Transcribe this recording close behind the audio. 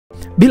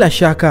Bila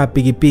shaka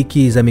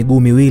pikipiki za miguu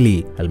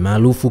miwili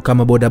almaarufu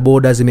kama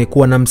bodaboda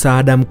zimekuwa na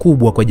msaada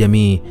mkubwa kwa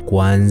jamii,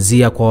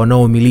 kuanzia kwa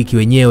wanaomiliki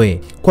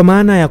wenyewe kwa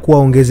maana ya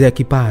kuwaongezea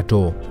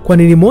kipato,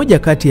 kwani ni moja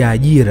kati ya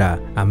ajira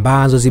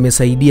ambazo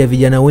zimesaidia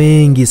vijana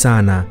wengi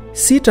sana,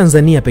 si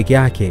Tanzania peke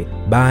yake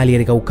bali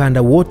katika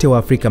ukanda wote wa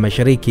Afrika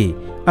Mashariki,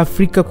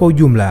 Afrika kwa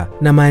ujumla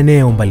na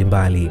maeneo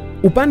mbalimbali.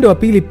 Upande wa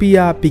pili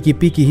pia,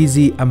 pikipiki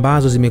hizi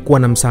ambazo zimekuwa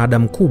na msaada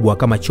mkubwa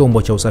kama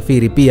chombo cha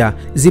usafiri pia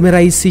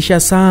zimerahisisha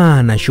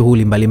sana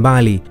shughuli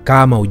mbalimbali.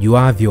 Kama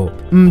ujuavyo,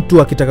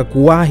 mtu akitaka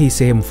kuwahi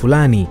sehemu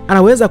fulani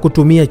anaweza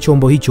kutumia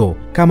chombo hicho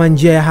kama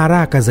njia ya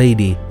haraka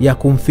zaidi ya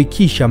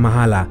kumfikisha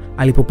mahala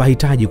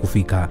alipopahitaji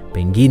kufika.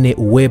 Pengine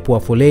uwepo wa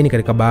foleni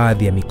katika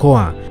baadhi ya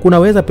mikoa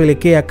kunaweza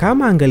pelekea,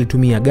 kama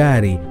angalitumia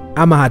gari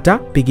ama hata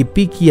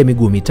pikipiki ya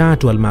miguu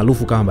mitatu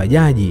almaarufu kama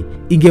bajaji,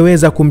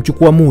 ingeweza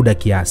kumchukua muda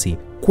kiasi.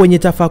 Kwenye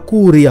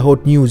tafakuri ya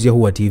Hot News ya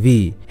Hua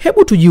TV,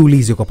 hebu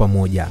tujiulize kwa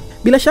pamoja.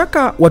 Bila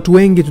shaka watu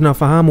wengi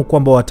tunafahamu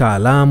kwamba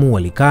wataalamu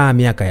walikaa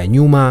miaka ya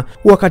nyuma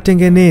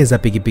wakatengeneza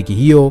pikipiki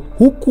hiyo,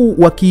 huku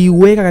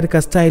wakiiweka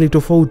katika staili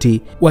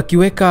tofauti,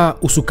 wakiweka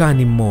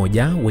usukani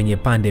mmoja wenye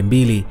pande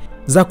mbili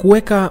za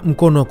kuweka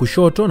mkono wa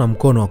kushoto na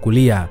mkono wa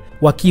kulia,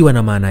 wakiwa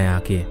na maana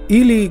yake.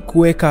 Ili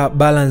kuweka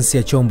balance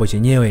ya chombo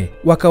chenyewe,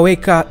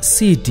 wakaweka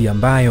siti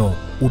ambayo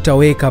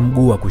utaweka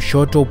mguu wa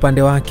kushoto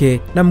upande wake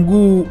na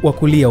mguu wa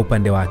kulia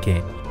upande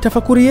wake.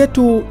 Tafakuri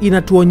yetu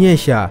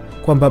inatuonyesha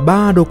kwamba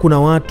bado kuna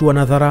watu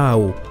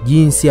wanadharau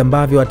jinsi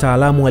ambavyo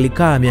wataalamu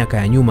walikaa miaka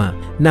ya nyuma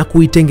na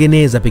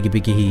kuitengeneza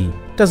pikipiki hii.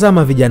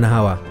 Tazama vijana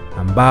hawa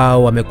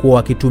ambao wamekuwa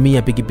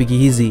wakitumia pikipiki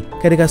hizi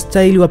katika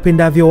staili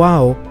wapendavyo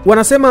wao.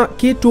 Wanasema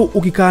kitu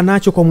ukikaa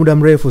nacho kwa muda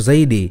mrefu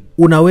zaidi,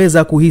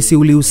 unaweza kuhisi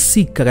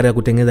ulihusika katika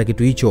kutengeneza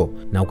kitu hicho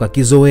na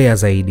ukakizoea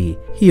zaidi.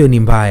 Hiyo ni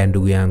mbaya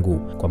ndugu yangu,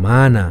 kwa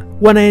maana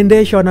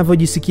wanaendesha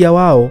wanavyojisikia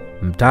wao.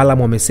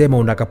 Mtaalamu amesema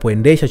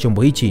unakapoendesha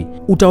chombo hichi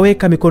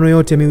utaweka mikono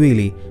yote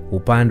miwili,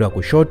 upande wa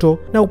kushoto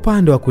na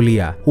upande wa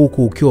kulia,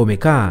 huku ukiwa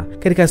umekaa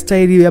katika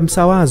staili ya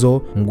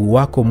msawazo, mguu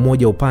wako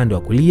mmoja upande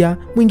wa kulia,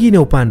 mwingine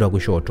upande wa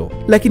kushoto.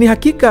 Lakini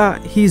hakika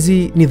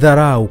hizi ni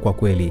dharau kwa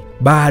kweli.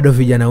 Bado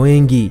vijana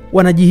wengi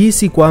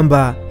wanajihisi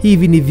kwamba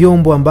hivi ni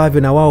vyombo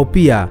ambavyo na wao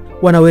pia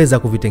wanaweza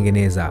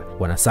kuvitengeneza.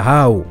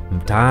 Wanasahau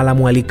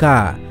mtaalamu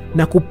alikaa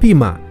na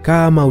kupima,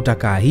 kama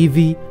utakaa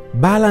hivi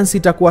balance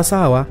itakuwa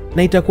sawa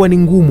na itakuwa ni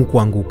ngumu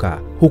kuanguka,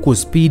 huku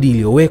spidi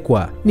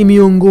iliyowekwa ni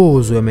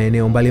miongozo ya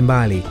maeneo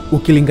mbalimbali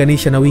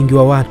ukilinganisha na wingi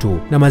wa watu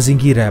na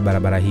mazingira ya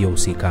barabara hiyo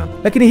husika.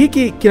 Lakini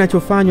hiki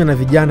kinachofanywa na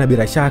vijana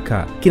bila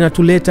shaka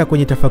kinatuleta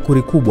kwenye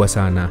tafakuri kubwa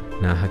sana,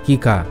 na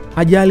hakika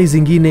ajali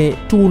zingine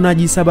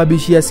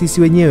tunajisababishia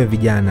sisi wenyewe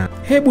vijana.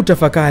 Hebu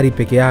tafakari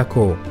peke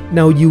yako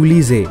na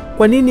ujiulize,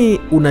 kwa nini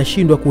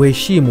unashindwa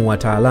kuheshimu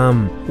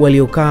wataalamu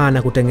waliokaa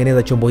na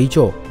kutengeneza chombo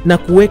hicho na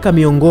kuweka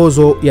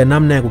miongozo ya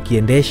namna ya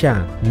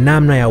kukiendesha,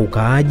 namna ya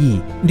ukaaji?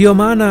 Ndiyo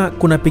maana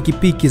kuna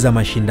pikipiki za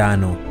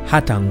mashindano.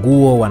 Hata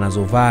nguo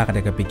wanazovaa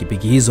katika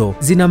pikipiki hizo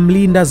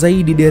zinamlinda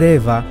zaidi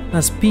dereva,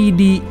 na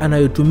spidi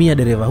anayotumia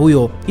dereva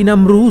huyo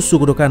inamruhusu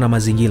kutokana na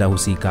mazingira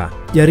husika.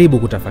 Jaribu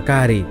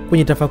kutafakari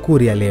kwenye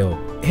tafakuri ya leo.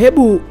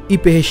 Hebu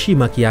ipe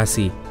heshima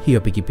kiasi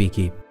hiyo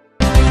pikipiki.